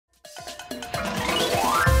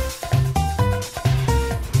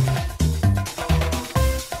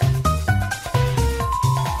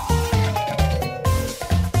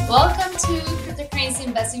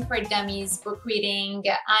for Dummies book reading.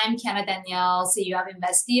 I'm Kiana Danielle, CEO of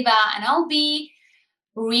Investiva, and I'll be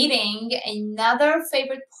reading another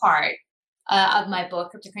favorite part of my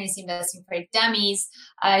book, Cryptocurrency Investing for Dummies,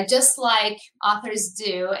 just like authors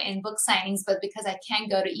do in book signings, but because I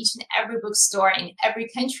can't go to each and every bookstore in every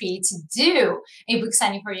country to do a book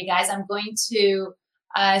signing for you guys, I'm going to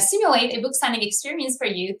simulate a book signing experience for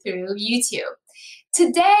you through YouTube.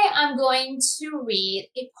 Today, I'm going to read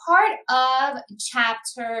a part of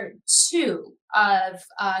chapter 2 of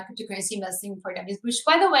Cryptocurrency Investing for Dummies, which,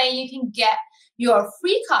 by the way, you can get your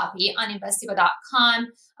free copy on investiva.com.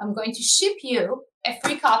 I'm going to ship you a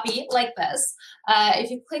free copy like this. If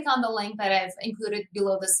you click on the link that I've included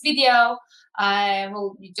below this video,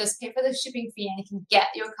 you just pay for the shipping fee and you can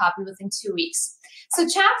get your copy within 2 weeks. So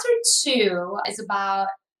chapter 2 is about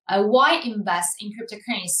why invest in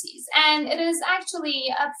cryptocurrencies. And it is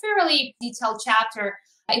actually a fairly detailed chapter.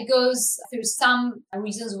 It goes through some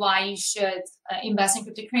reasons why you should invest in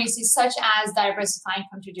cryptocurrencies, such as diversifying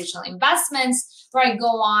from traditional investments, where I go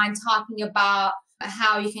on talking about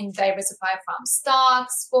how you can diversify from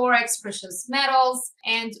stocks, forex, precious metals,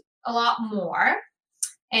 and a lot more.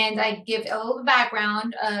 And I give a little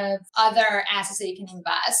background of other assets that you can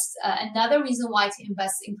invest. Another reason why to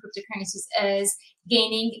invest in cryptocurrencies is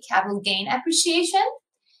gaining capital gain appreciation.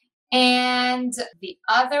 And the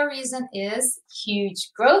other reason is huge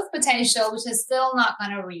growth potential, which is still not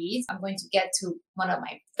going to read. I'm going to get to one of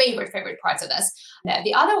my favorite parts of this.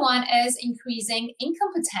 The other one is increasing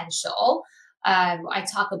income potential. I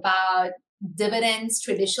talk about dividends,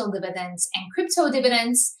 traditional dividends, and crypto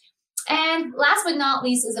dividends. And last but not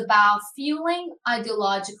least is about fueling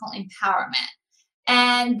ideological empowerment.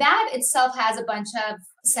 And that itself has a bunch of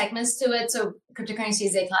segments to it. So cryptocurrency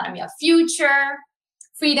is the economy of future,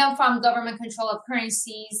 freedom from government control of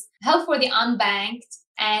currencies, help for the unbanked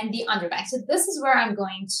and the underbanked. So this is where I'm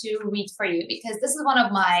going to read for you, because this is one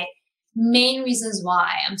of my main reasons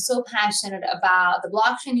why I'm so passionate about the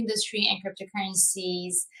blockchain industry and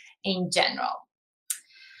cryptocurrencies in general.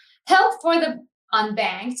 Help for the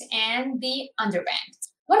unbanked and the underbanked.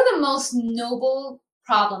 One of the most noble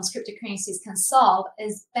problems cryptocurrencies can solve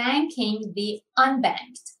is banking the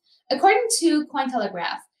unbanked. According to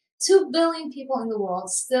Cointelegraph, 2 billion people in the world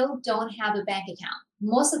still don't have a bank account.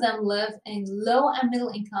 Most of them live in low and middle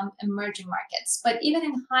income emerging markets. But even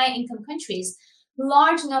in high income countries,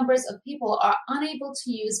 large numbers of people are unable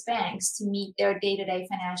to use banks to meet their day-to-day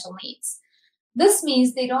financial needs. This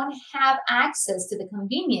means they don't have access to the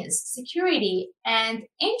convenience, security, and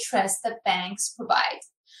interest that banks provide.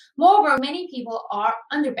 Moreover, many people are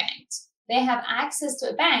underbanked. They have access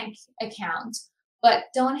to a bank account,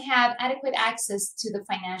 but don't have adequate access to the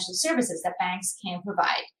financial services that banks can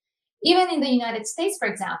provide. Even in the United States, for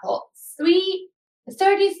example,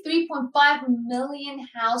 33.5 million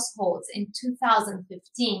households in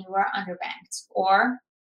 2015 were underbanked or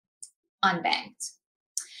unbanked.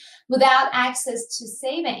 Without access to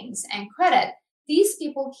savings and credit, these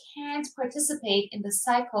people can't participate in the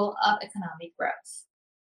cycle of economic growth.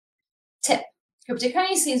 Tip: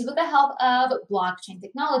 cryptocurrencies, with the help of blockchain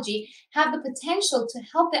technology, have the potential to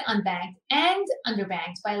help the unbanked and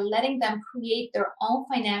underbanked by letting them create their own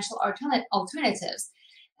financial alternatives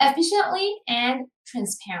efficiently and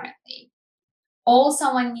transparently. All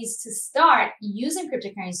someone needs to start using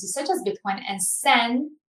cryptocurrencies such as Bitcoin and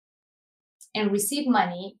send and receive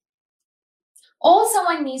money. All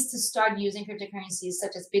someone needs to start using cryptocurrencies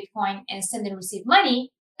such as Bitcoin and send and receive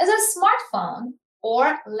money is a smartphone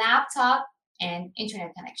or laptop and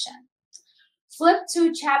internet connection. Flip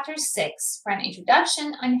to chapter 6 for an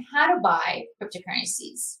introduction on how to buy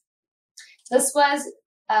cryptocurrencies. This was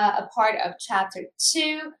a part of chapter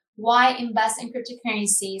 2, why invest in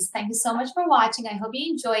cryptocurrencies. Thank you so much for watching. I hope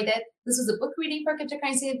you enjoyed it. This was a book reading for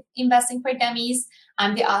Cryptocurrency Investing for Dummies.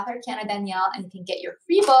 I'm the author, Kiana Danielle, and you can get your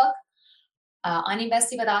free book on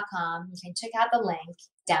investiva.com. You can check out the link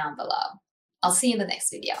down below. I'll see you in the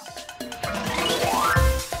next video.